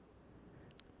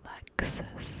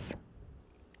 Lexus,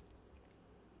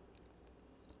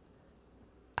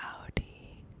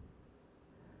 Audi,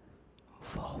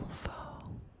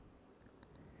 Volvo,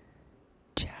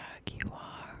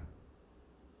 Jaguar,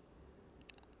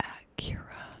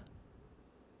 Acura,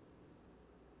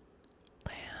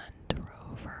 Land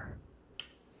Rover,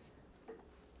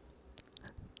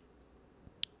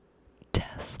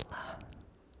 Tesla,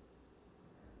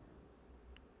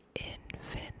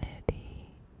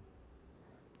 Infiniti,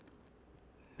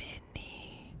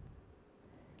 Mini,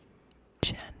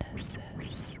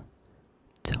 Genesis,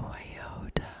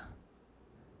 Toyota,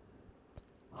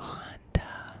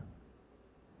 Honda,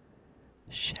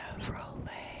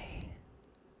 Chevrolet,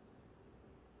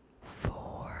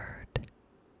 Ford,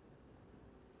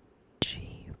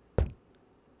 Jeep,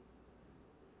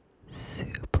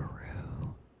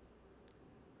 Subaru,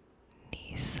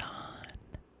 Nissan,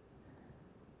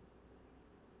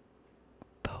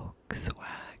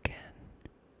 Volkswagen,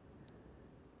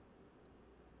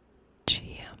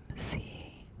 GMC,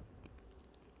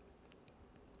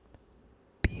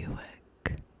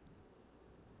 Buick,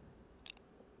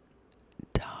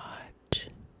 Dodge,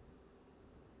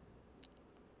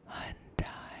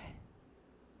 Hyundai,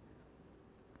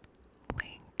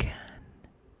 Lincoln,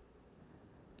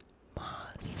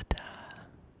 Mazda,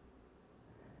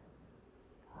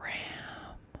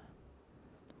 Ram,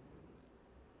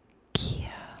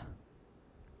 Kia,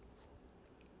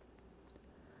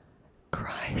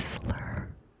 Chrysler,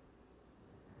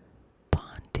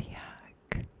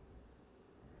 Pontiac,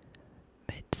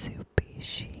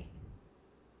 Mitsubishi,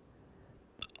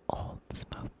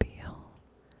 Oldsmobile,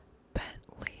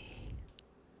 Bentley,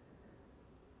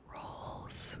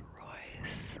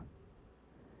 Rolls-Royce,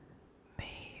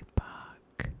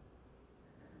 Maybach,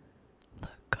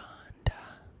 Lagonda,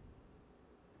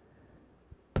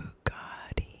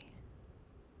 Bugatti,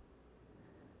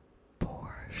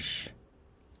 Porsche,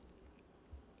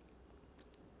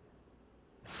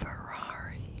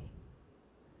 Ferrari,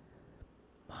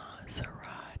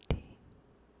 Maserati,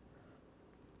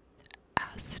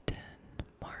 Aston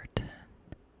Martin,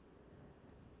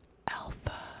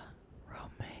 Alfa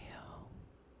Romeo,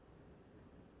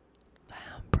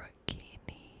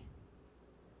 Lamborghini,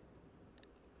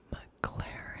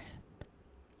 McLaren,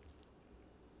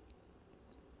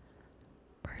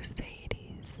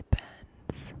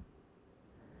 Mercedes-Benz,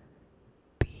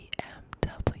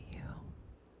 BMW,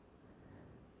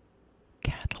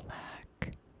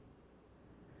 Cadillac,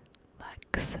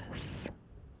 Lexus,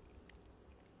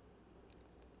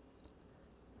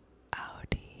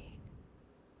 Audi,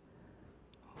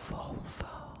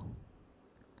 Volvo,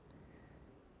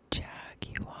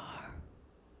 Jaguar,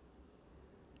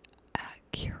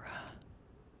 Acura,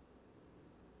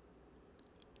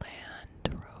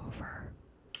 Land Rover,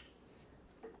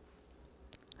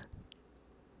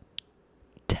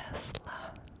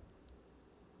 Tesla,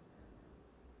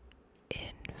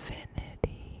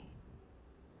 Infiniti,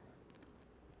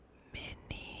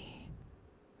 Mini,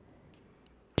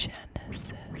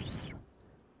 Genesis,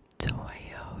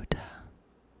 Toyota,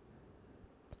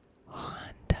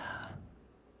 Honda,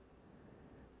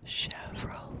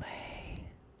 Chevrolet,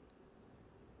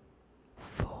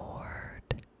 Ford,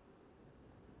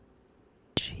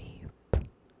 Jeep,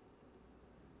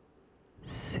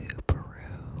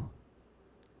 Subaru,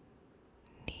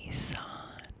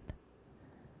 Nissan,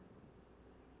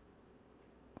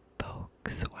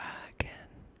 Volkswagen,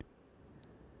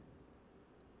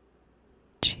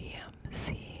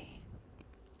 GMC,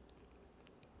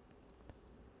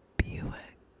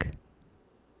 Buick,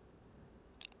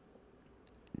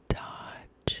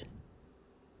 Dodge,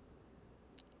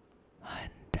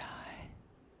 Hyundai,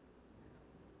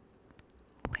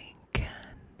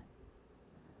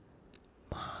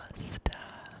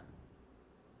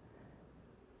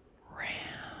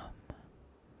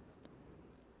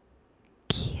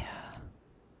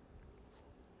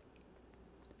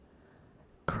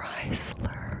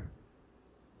 Chrysler,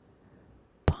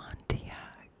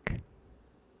 Pontiac,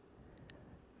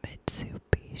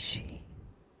 Mitsubishi,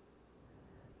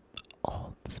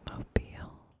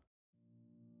 Oldsmobile.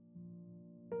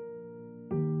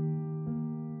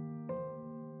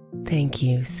 Thank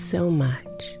you so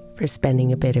much for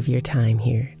spending a bit of your time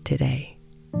here today.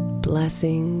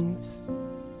 Blessings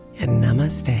and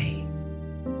namaste.